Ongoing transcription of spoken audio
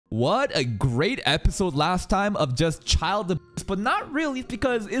What a great episode last time of just child abuse, but not really,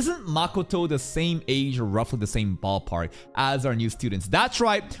 because isn't Makoto the same age or roughly the same ballpark as our new students? That's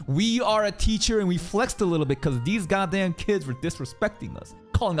right, we are a teacher and we flexed a little bit because these goddamn kids were disrespecting us,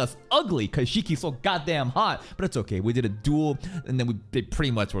 calling us ugly because Shiki's so goddamn hot. But it's okay, we did a duel and then they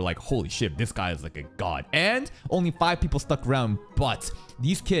pretty much were like, holy shit, this guy is like a god. And only 5 people stuck around, but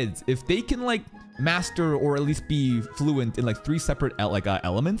these kids, if they can like master or at least be fluent in like 3 separate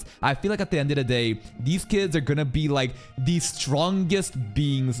elements, I feel like at the end of the day these kids are gonna be like the strongest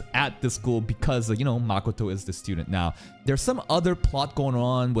beings at the school because you know, Makoto is the student. Now there's some other plot going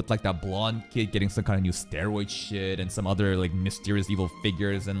on with like that blonde kid getting some kind of new steroid shit and some other like mysterious evil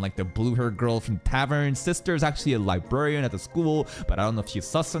figures, and like the blue-haired girl from Tavern Sister is actually a librarian at the school, but I don't know if she's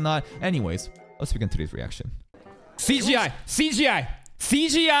sus or not. Anyways, let's begin today's reaction. CGI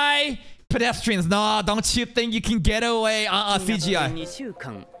pedestrians, nah, don't you think you can get away? CGI.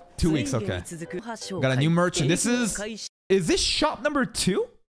 2 weeks, okay. Got a new merchant. This is this shop number 2?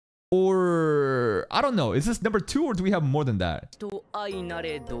 Or, I don't know. Is this number 2 or do we have more than that? Oh,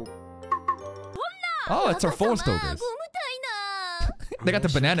 it's our forest ogres. They got the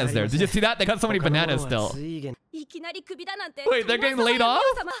bananas there. Did you see that? They got so many bananas still. Wait, they're getting laid off?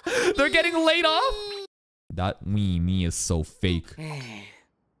 They're getting laid off? That me is so fake.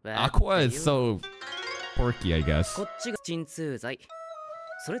 Aqua is so quirky, I guess.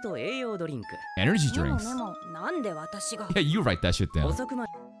 Energy drinks. Yeah, you write that shit down.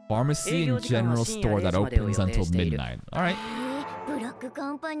 Pharmacy and general store that opens until midnight. Alright.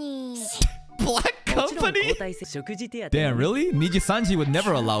 Black Company? Damn, really? Niji-sanji would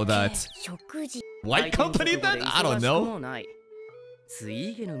never allow that. White Company then? I don't know.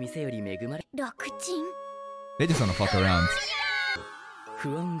 They just wanna fuck around.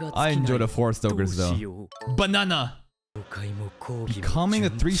 I enjoy the forest ogres though. Banana! Becoming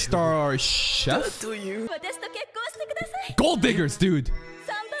a 3-star chef? Gold diggers, dude!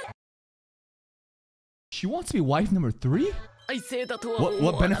 She wants to be wife number 3?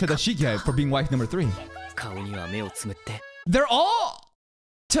 What benefit does she get for being wife number 3? They're all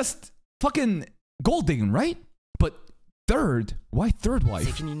just fucking gold digging, right? But third? Why third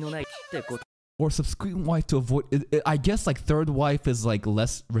wife? Or subsequent wife to avoid... I guess like third wife is like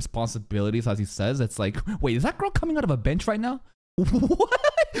less responsibilities, as he says. It's like, wait, is that girl coming out of a bench right now? What?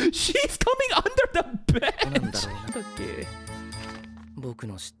 She's coming under the bench!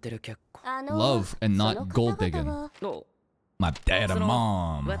 Love and not gold digging. My dad and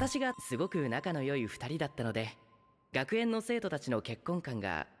mom.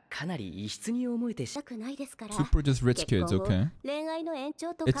 Super just rich kids, okay.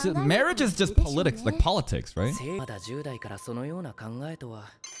 Marriage is just politics, like politics, right? Are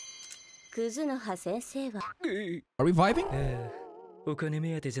we vibing?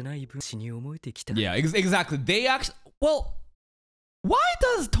 Yeah, exactly. They actually... Well, why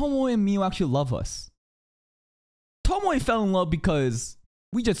does Tomoe and Mio actually love us? Tomoe fell in love because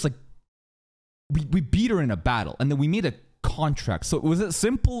we just like... We beat her in a battle and then we made a contract. So was it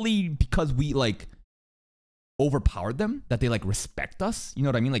simply because we like overpowered them that they like respect us? You know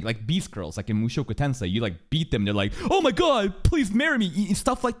what I mean? Like Beast Girls, like in Mushoku Tensei, you like beat them, they're like, oh my god, please marry me,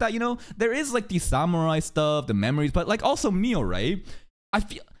 stuff like that. You know, there is like the samurai stuff, the memories, but like also Mio, right? I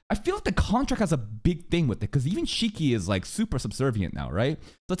feel like the contract has a big thing with it because even Shiki is like super subservient now, right?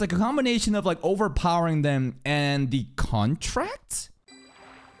 So it's like a combination of like overpowering them and the contract.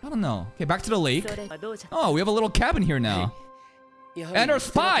 I don't know. Okay, back to the lake. Oh, we have a little cabin here now. And our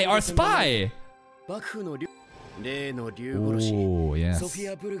spy! Our spy! Oh, yes.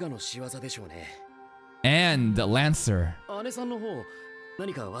 And the Lancer.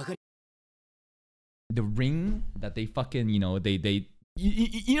 The ring that they fucking, you know,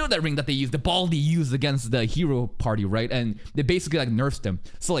 you know that ring that they use, the ball they use against the hero party, right? And they basically like nerfs them.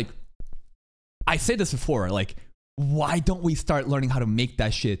 So like, I said this before, like, why don't we start learning how to make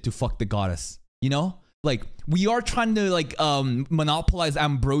that shit to fuck the goddess? You know? Like, we are trying to like monopolize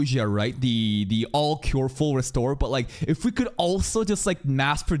ambrosia, right? The all cure full restore, but like if we could also just like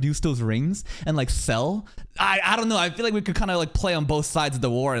mass produce those rings and like sell, I don't know, I feel like we could kind of like play on both sides of the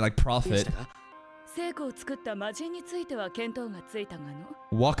war and like profit.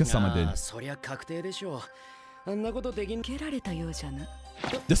 Waka-sama did.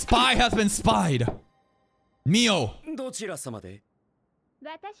 The spy has been spied. Mio!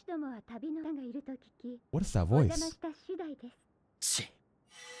 What is that voice?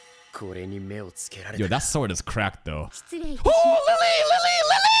 Yo, that sword is cracked though. Oh, Lily!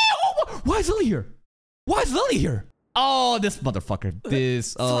 Oh, why is Lily here? Why is Lily here? Oh, this motherfucker.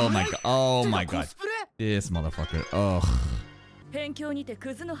 This, oh my god. Oh my god. This motherfucker. Ugh.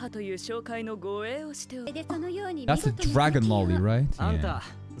 That's a dragon lolly, right? Yeah.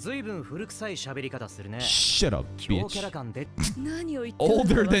 随分古臭い喋り方するね。 Shut up, bitch.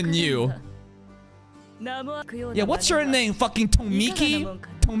 Older than you. Yeah, what's your name? Fucking Tomiki?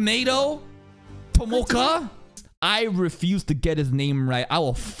 Tomato? Tomoka? I refuse to get his name right. I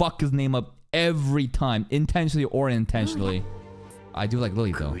will fuck his name up every time, intentionally or unintentionally. I do like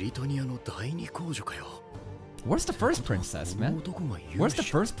Lily though. Where's the first princess, man? Where's the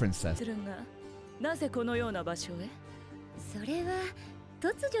first princess?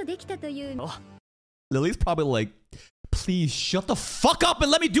 Lily's probably like, please shut the fuck up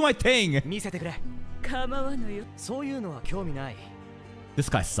and let me do my thing. This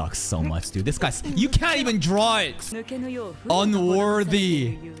guy sucks so much, dude. This guy, you can't even draw it.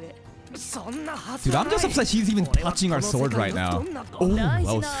 Unworthy. Dude, I'm just upset she's even touching our sword right now. Oh,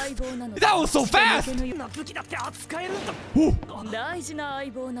 that was so fast.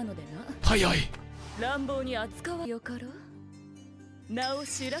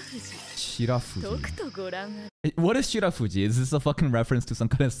 Shirafuji. What is Shirafuji? Is this a fucking reference to some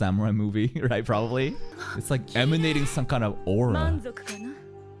kind of samurai movie, right? Probably. It's like emanating some kind of aura.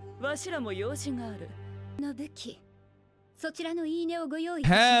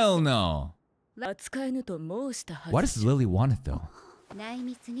 Hell no. Why does Lily want it though?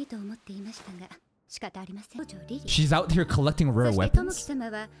 She's out here collecting rare weapons.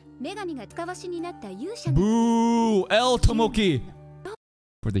 Boo! L Tomoki!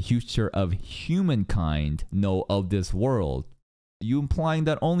 For the future of humankind, no, of this world. Are you implying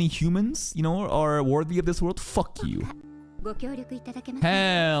that only humans, you know, are worthy of this world? Fuck you.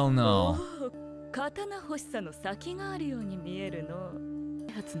 Hell no.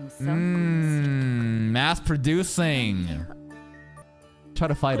 Mass producing. Try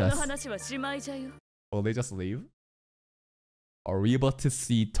to fight us. Will they just leave? Are we about to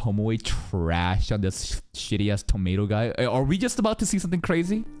see Tomoe trash on this shitty ass tomato guy? Are we just about to see something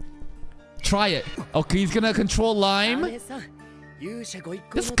crazy? Try it. Okay, he's gonna control Lime. This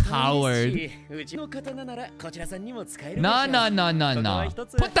coward. Nah.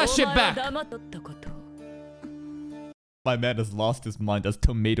 Put that shit back. My man has lost his mind as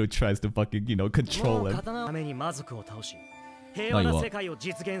Tomato tries to fucking, you know, control him. No, you won't.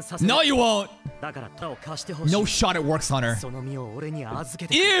 No, you won't! No shot it works on her.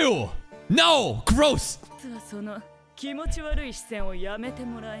 Ew! No! Gross!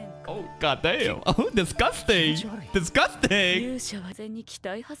 Oh, goddamn. Oh, disgusting! Disgusting!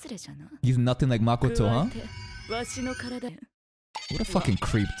 He's nothing like Makoto, huh? What a fucking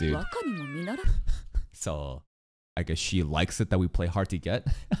creep, dude. So... I guess she likes it that we play hard to get.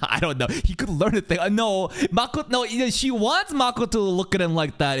 I don't know. He could learn a thing. No, Makoto. No, she wants Makoto to look at him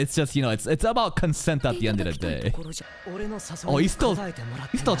like that. It's just, you know, it's about consent at the end of the day. Oh, he's still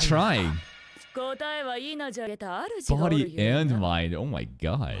trying. Body and mind. Oh my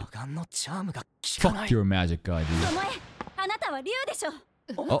god. Fuck your magic guy, dude.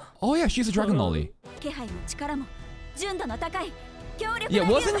 Oh yeah, she's a dragon lolly. Yeah,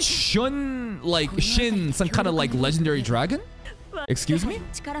 wasn't Shin some kind of like legendary dragon? Excuse me?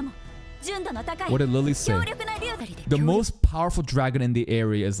 What did Lily say? The most powerful dragon in the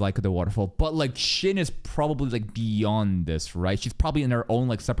area is like the waterfall, but like Shin is probably like beyond this, right? She's probably in her own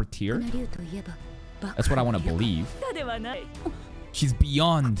like separate tier. That's what I want to believe. She's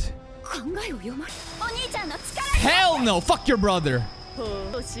beyond. Hell no! Fuck your brother!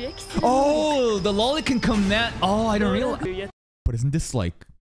 Oh, the lolly can command. Oh, I don't realize. But isn't this like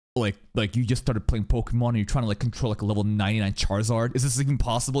you just started playing Pokemon and you're trying to like control like a level 99 Charizard? Is this even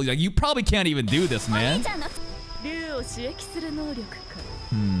possible? Like, you probably can't even do this, man.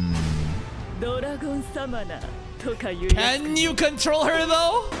 Can you control her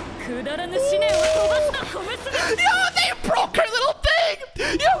though? Yo, they broke her little thing!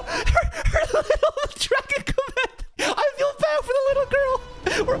 Yo, her little dragon command. I feel bad for the little girl.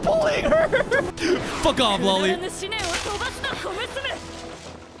 We're bullying her. Fuck off, Lolly.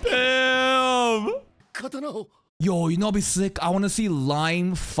 Damn. Yo, you know what'd be sick? I want to see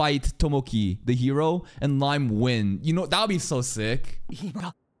Lime fight Tomoki, the hero, and Lime win. You know, that would be so sick.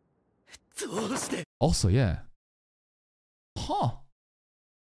 Also, yeah. Huh.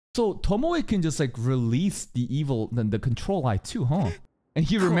 So Tomoe can just like release the evil, the control eye too, huh? And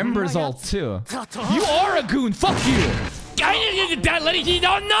he remembers all too. You are a goon. Fuck you. No.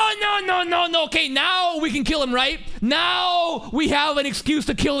 Okay, now we can kill him, right? Now we have an excuse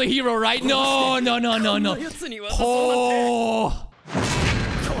to kill the hero, right? No. Oh.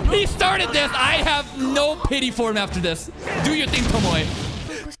 He started this. I have no pity for him after this. Do your thing, Tomoe.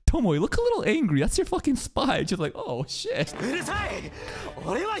 Tomoe, look a little angry. That's your fucking spy. She's like, oh shit.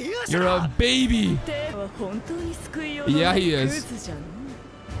 You're a baby. Yeah, he is.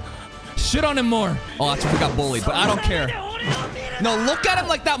 Shit on him more. Oh, that's why we got bullied, but I don't care. No, look at him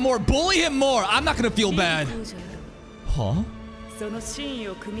like that more. Bully him more. I'm not gonna feel bad. Huh?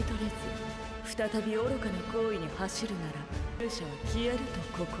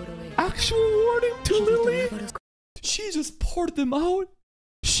 Actual warning to Lily? She just poured them out?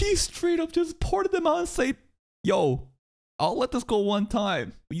 She straight up just poured them out and say, yo, I'll let this go one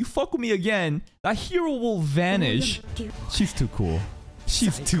time. But you fuck with me again, that hero will vanish. She's too cool.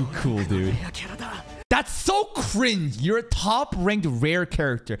 She's too cool, dude. That's so cringe. You're a top-ranked rare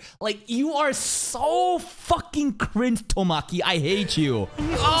character. Like, you are so fucking cringe, Tomoki. I hate you.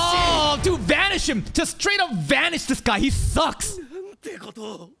 Oh, dude, vanish him. Just straight up vanish this guy. He sucks.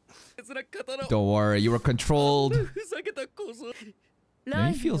 Don't worry, you were controlled.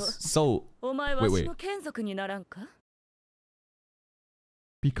 Man, he feels so... Wait.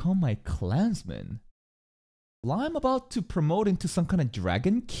 Become my clansman? Well, I'm about to promote into some kind of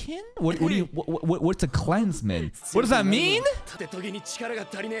dragonkin? What's a clansman? What does that mean?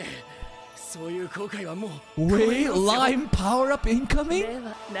 Wait, lime power-up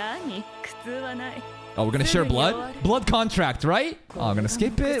incoming? Oh, we're gonna share blood? Blood contract, right? Oh, I'm gonna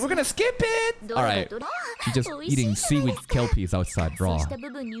skip it. We're gonna skip it! Alright. She's just eating seaweed kelpies outside raw.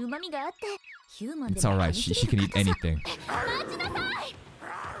 It's alright, she can eat anything.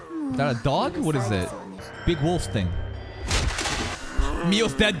 Is that a dog? What is it? Big wolf thing.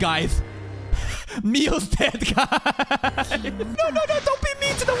 Mio's dead, guys. Mio's dead, guys. No, don't be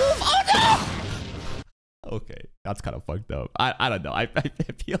mean to the wolf. Oh, no! Okay, that's kind of fucked up. I don't know. I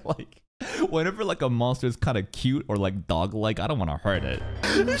feel like whenever like a monster is kind of cute or like dog-like, I don't want to hurt it.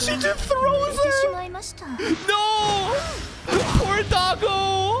 She just throws it. No! Poor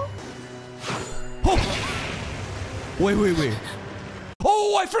doggo. Oh. Wait.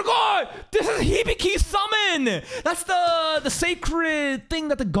 Oh, I forgot! This is Hibiki's summon! That's the sacred thing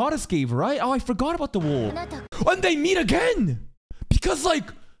that the goddess gave, right? Oh, I forgot about the wolf. And they meet again! Because, like,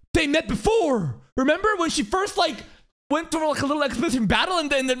 they met before! Remember when she first, like, went through, like, a little expedition battle and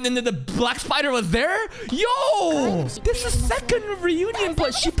then the black spider was there? Yo! This is second reunion,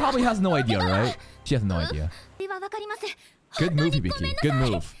 but she probably has no idea, right? She has no idea. Good move, Hibiki. Good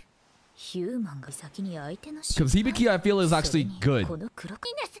move. Because Hibiki, I feel, is actually good.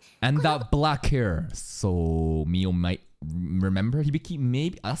 And that black hair. So Mio might remember Hibiki,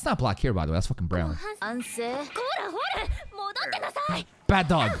 maybe? That's not black hair, by the way. That's fucking brown. Bad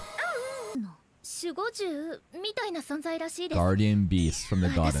dog. Guardian beast from the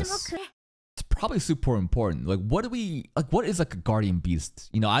goddess. It's probably super important. Like, what is like a guardian beast?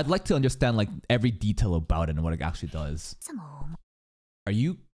 You know, I'd like to understand like every detail about it and what it actually does. Are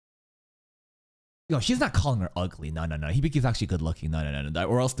you... No, she's not calling her ugly. No. Hibiki's actually good looking. No.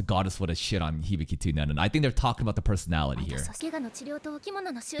 Or else the goddess would have shit on Hibiki too. No. I think they're talking about the personality here.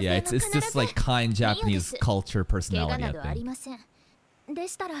 Yeah, it's just like kind Japanese culture personality, I think.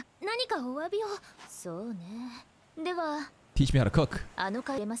 Teach me how to cook.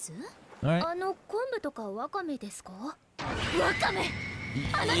 Alright.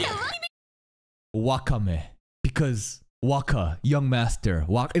 Wakame. Because... Waka, young master.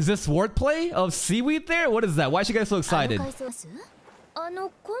 Is this wordplay of seaweed there? What is that? Why is she guys so excited?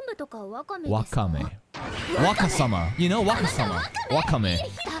 Wakame. Waka-sama. You know, Waka-sama. Wakame.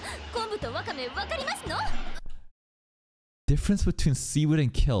 Difference between seaweed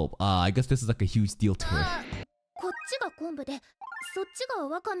and kelp. I guess this is like a huge deal to her.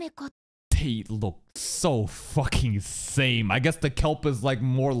 They look so fucking same. I guess the kelp is like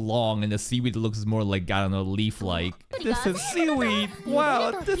more long and the seaweed looks more like, I don't know, leaf-like. This is seaweed.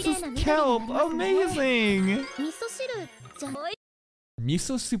 Wow, this is kelp. Amazing.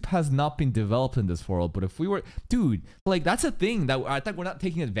 Miso soup has not been developed in this world, but if we were... Dude, like, that's a thing that I think we're not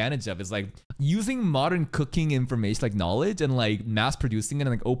taking advantage of. Is like using modern cooking information, like knowledge, and like mass producing it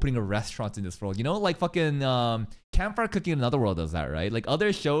and like opening a restaurant in this world. You know, like fucking Campfire Cooking in Another World does that, right? Like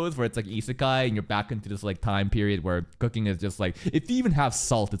other shows where it's like isekai and you're back into this like time period where cooking is just like... If you even have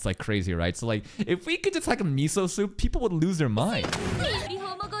salt, it's like crazy, right? So like, if we could just like a miso soup, people would lose their mind.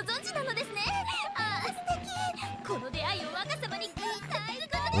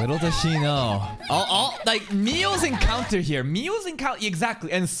 Little does she know. Like Mio's encounter here.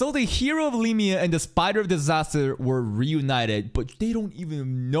 Exactly. And so the hero of Limia and the spider of disaster were reunited, but they don't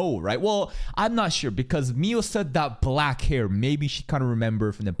even know, right? Well, I'm not sure because Mio said that black hair. Maybe she kind of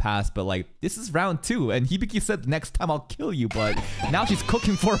remembered from the past, but like this is round 2, and Hibiki said next time I'll kill you, but now she's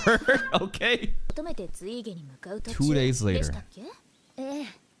cooking for her. Okay. 2 days later.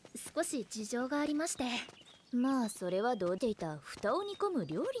 少し事情がありまして。まあそれはどうでいた蓋を煮込む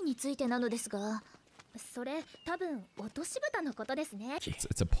料理についてなのですが、それ多分落とし蓋のことですね。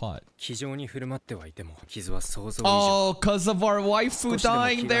It's a pot. 気丈に振る舞ってはいても傷は想像以上。 Oh, cause of our waifu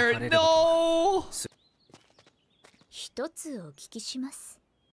dying there. No. 一つお聞きします。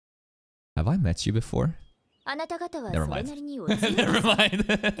 Have I met you before? あなた方はそ Never れ mind. なりにお強い Never mind.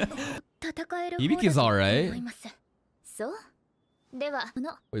 戦える Hibiki's alright. 思います。そう。では、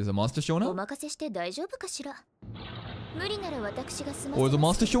Wait, is the monster showing お up? 任せして大丈夫かしら。無理なら私が済ま Or せ the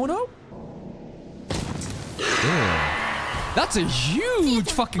ます。 monster showing up? Yeah. That's a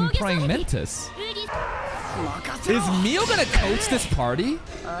huge fucking praying mantis. Is Mio gonna coach this party?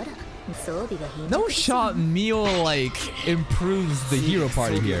 あら、装備が貧 No 弱ですね。 shot Mio like improves the hero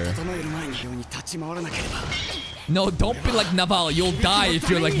party here. No, don't be like Naval. You'll die if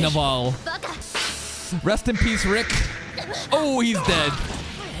you're like Naval. バカ。 Rest in peace, Rick. Oh, he's dead.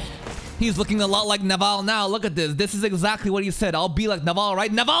 He's looking a lot like Naval now. Look at this. This is exactly what he said. I'll be like Naval,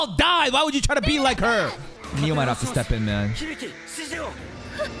 right? Naval died. Why would you try to be like her? Mio might have to step in, man.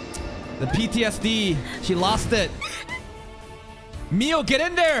 The PTSD. She lost it. Mio, get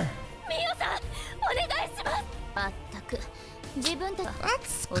in there. ミオさん、お願いします。まったく、自分たち。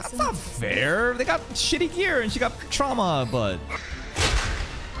 That's not fair. They got shitty gear and she got trauma, but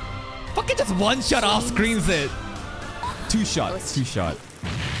fucking just one shot off screens it. Two shot.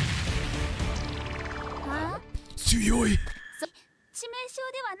 強い。 致命傷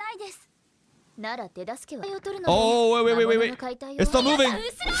ではないです。なら手助けは取るの。 Oh, wait. It's still moving. 後ろ。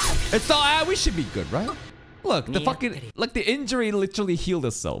 It's still, we should be good, right? Look, the fucking, like the injury literally healed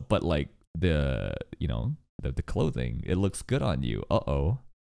itself, but like the, you know, the clothing, it looks good on you. Uh-oh.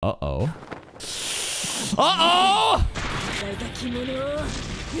 Uh-oh. Uh-oh!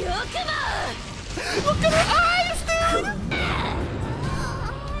 Look at her eyes, dude!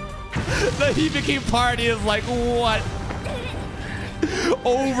 The Hibiki party is like, what?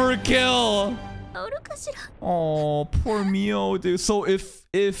 Overkill! おるかしら。 Oh, poor Mio, dude. So if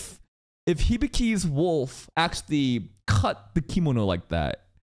Hibiki's wolf actually cut the kimono like that,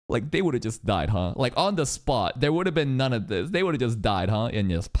 like they would have just died, huh? Like on the spot, there would have been none of this. They would have just died, huh? And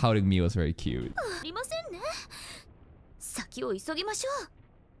just pouting Mio is very cute. ありませんね。先を急ぎましょ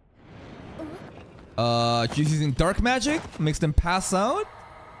う。 She's using dark magic, makes them pass out.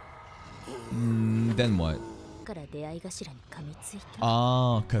 Then what? から出会い頭に噛みついた。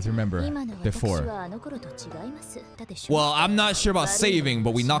 Oh, because remember 今の私 before. はあの頃と違います。だでしょう。 Well, I'm not sure about saving,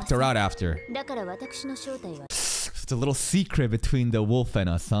 but we knocked her out after. だから私の正体は It's a little secret between the wolf and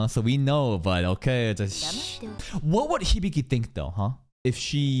us, huh? So we know, but okay, just what would Hibiki think though, huh? If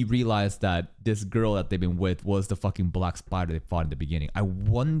she realized that this girl that they've been with was the fucking black spider they fought in the beginning. I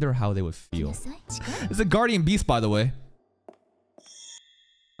wonder how they would feel. It's a guardian beast, by the way.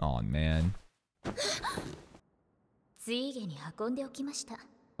 Oh man. ついげに運んでおきました。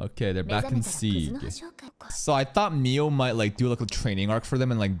 Okay, they're 目 back 覚 in めたらクズ Siege. の橋をか So I thought Mio might like do like a training arc for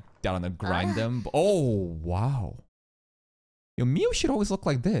them and like down and grind them. But, oh wow. Yo, Mio should always look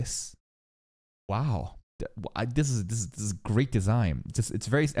like this. Wow. This is great design. It's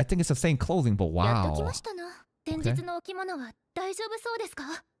very. I think it's the same clothing, but やっと来 wow. ましたな。先日のお着物は大丈夫そうですか？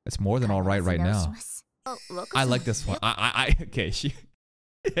 It's more than all right 直し now. ます。あ、若さ I ん like this one. Okay, she.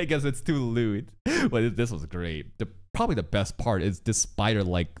 I guess it's too lewd, but this was great. Probably the best part is this spider.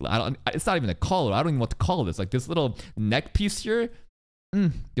 Like, it's not even a collar. I don't even know what to call this. Like this little neck piece here.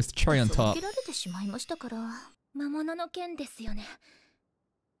 Just cherry on 続 top. けられてしまいましたから。魔物の剣ですよね。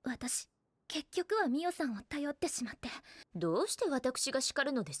私、結局はミオさんを頼ってしまって。どうして私が叱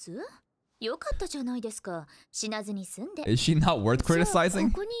るのです？よかったじゃないですか。死なずに済んで。 Is she not worth じゃあ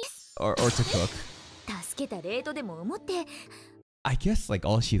criticizing? ここに Or to cook? 助けたレートでも思って。 I guess like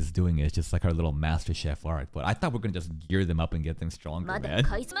all she's doing is just like her little master chef art. But I thought we are gonna just gear them up and get them stronger, まだ man.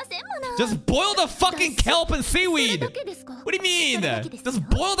 返せませんもの。 Just boil the fucking kelp and それ seaweed! だけですか？ What do you mean? それだけですよ。 Just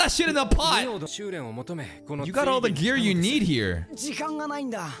boil that shit in a pot! ミオの修練を求め、この You got all the gear you need here. 時間がないん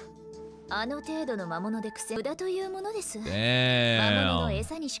だ。あの程度の魔物で苦戦無駄というものです。魔物の Damn.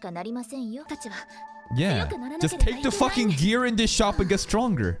 餌にしかなりませんよ。たちは Yeah. Just take the fucking gear in this shop and get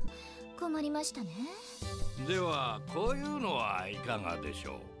stronger. 困りましたね。ではこういうのはいかがでし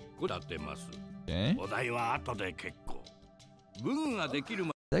ょう。答ってます。 Okay. お題は後で結構。軍ができる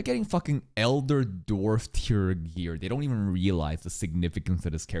ま They're getting fucking elder dwarf tier gear. They don't even realize the significance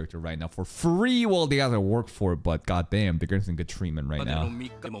of this character right now for free while they have to work for it. But goddamn, they're getting some good treatment right での now.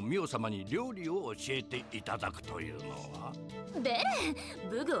 3日もミオ様に料理を教えていただくというのは。ベレン、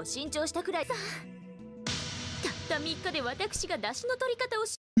ブグを新調したくらいさ。たった3日で私が出汁の取り方を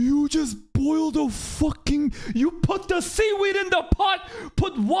し。You just boiled a fucking... You put the seaweed in the pot,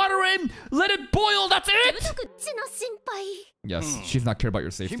 put water in, let it boil, that's it? Yes, she's not care about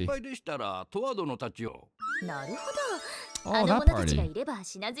your safety. 心配でしたらトワ殿たちを。なるほど。 Oh, 者 that たちが party. いれば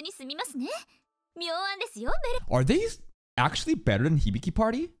死なずに済みますね。妙案ですよ、ベル。 Are they actually better than Hibiki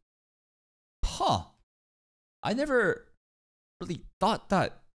Party? Huh. I never really thought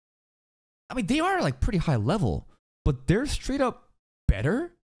that. I mean, they are like pretty high level, but they're straight up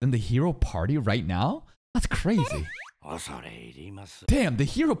better than the Hero Party right now? That's crazy. 恐れ入ります。 Damn, the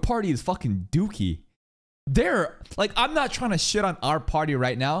Hero Party is fucking dookie. They're like, I'm not trying to shit on our party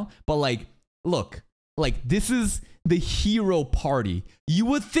right now, but like, look, like this is the Hero Party. You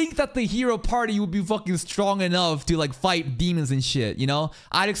would think that the Hero Party would be fucking strong enough to like fight demons and shit, you know?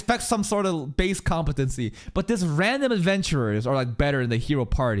 I'd expect some sort of base competency, but this random adventurers are like better than the Hero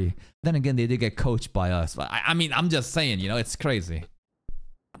Party. Then again, they did get coached by us. But I mean, I'm just saying, you know, it's crazy.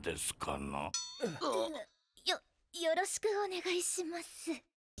 ですかな。よろしくお願いします。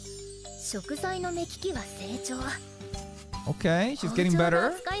食材の目利きは成長。 Okay, she's getting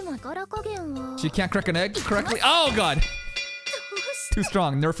better. 使いも柄加減は。 She can't crack an egg correctly. Oh god! Too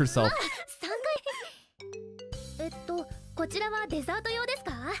strong, nerf yourself. 3回。こちらはデザート用です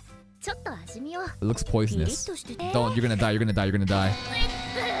か？ちょっと味見を。 It looks poisonous. Don't, you're gonna die, you're gonna die, you're gonna die.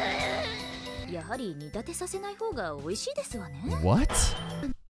 やはり煮立てさせない方が美味しいですわね。 What?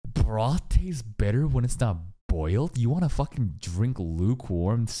 Broth tastes better when it's not boiled? You wanna fucking drink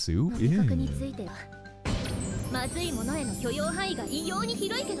lukewarm soup? 味覚についてはまずいものへの許容範囲が異様に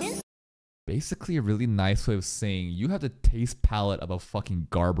広いけど。 Basically a really nice way of saying you have the taste palette of a fucking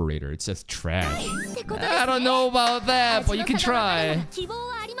carburetor. It's just trash. I don't know about that, but you can try. 希望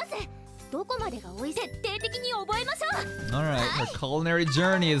はあります。どこまでが美味しい徹底的に覚えましょう。 Alright, her culinary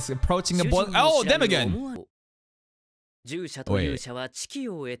journey is approaching a boil. Oh, them again! 従者と勇者は知識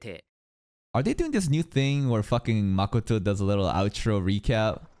を得て Are they doing this new thing where fucking Makoto does a little outro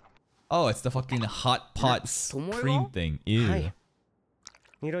recap? Oh, it's the fucking hot pot cream thing. Ew.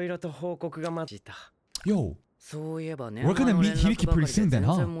 いろいろと報告が待ちた。 Yo, そういえばね、 we're gonna meet Hibiki pretty soon then, 全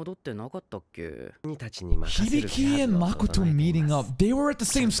huh? 然戻ってなかったっけ？ Hibiki and Makoto meeting up. They were at the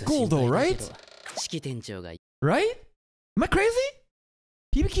same school though, right? 式店長が Right? Am I crazy?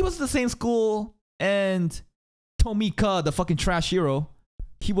 Hibiki was at the same school and Tomika, the fucking trash hero,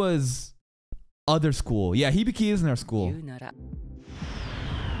 he was other school. Yeah, Hibiki is in our school. 言うなら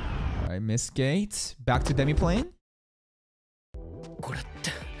Alright, Miss Gate. Back to Demiplane. これって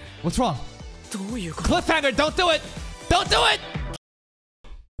What's wrong? どういうこと？ Cliffhanger, don't do it! Don't do it!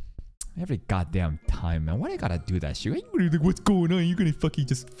 Every goddamn time, man. Why do you gotta do that shit? You're like, what's going on? You're gonna fucking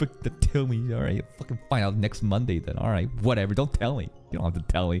just tell me. Alright, fucking find out next Monday then. Alright, whatever. Don't tell me. You don't have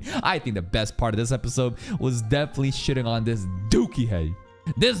to tell me. I think the best part of this episode was definitely shitting on this Dookie head.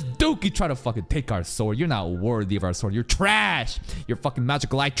 This Dookie tried to fucking take our sword. You're not worthy of our sword. You're trash. You're fucking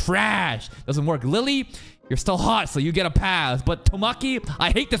magical eye trash. Doesn't work. Lily, you're still hot, so you get a pass. But Tomoki, I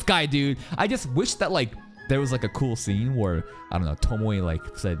hate this guy, dude. I just wish that like there was like a cool scene where, I don't know, Tomoe like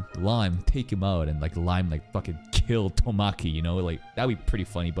said, Lime, take him out, and like Lime like fucking killed Tomoki, you know? Like that'd be pretty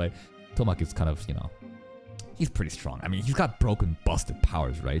funny, but Tomoki's kind of, you know, he's pretty strong. I mean, he's got broken, busted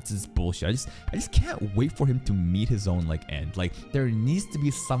powers, right? It's just bullshit. I just can't wait for him to meet his own like end. Like there needs to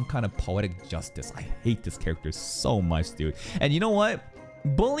be some kind of poetic justice. I hate this character so much, dude. And you know what?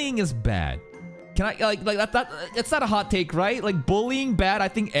 Bullying is bad. Can I like that? It's not a hot take, right? Like bullying bad. I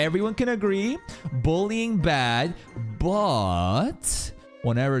think everyone can agree. Bullying bad, but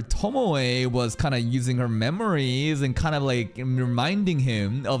whenever Tomoe was kind of using her memories and kind of like reminding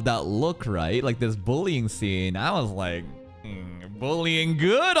him of that look, right? Like this bullying scene, I was like, bullying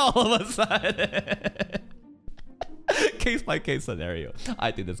good all of a sudden. Case by case scenario.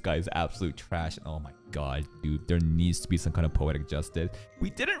 I think this guy is absolute trash. Oh my god, dude. There needs to be some kind of poetic justice. We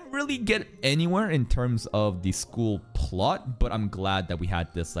didn't really get anywhere in terms of the school plot, but I'm glad that we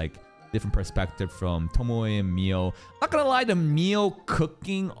had this like different perspective from Tomoe and Mio. Not gonna lie, the Mio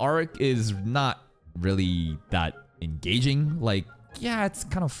cooking arc is not really that engaging. Like, yeah, it's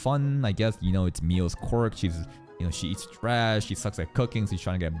kind of fun, I guess. You know, it's Mio's quirk. She's, you know, she eats trash, she sucks at cooking, so she's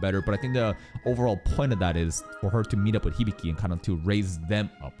trying to get better. But I think the overall point of that is for her to meet up with Hibiki and kind of to raise them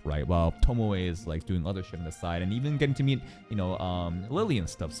up, right? While Tomoe is like doing other shit on the side and even getting to meet, you know, Lily and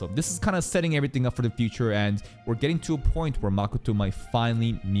stuff. So this is kind of setting everything up for the future, and we're getting to a point where Makoto might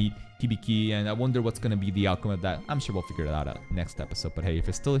finally meet Hibiki, and I wonder what's going to be the outcome of that. I'm sure we'll figure it out next episode. But hey, if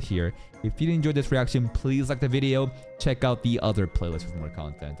you're still here, if you enjoyed this reaction, please like the video, check out the other playlist for more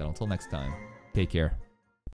content, and until next time, take care.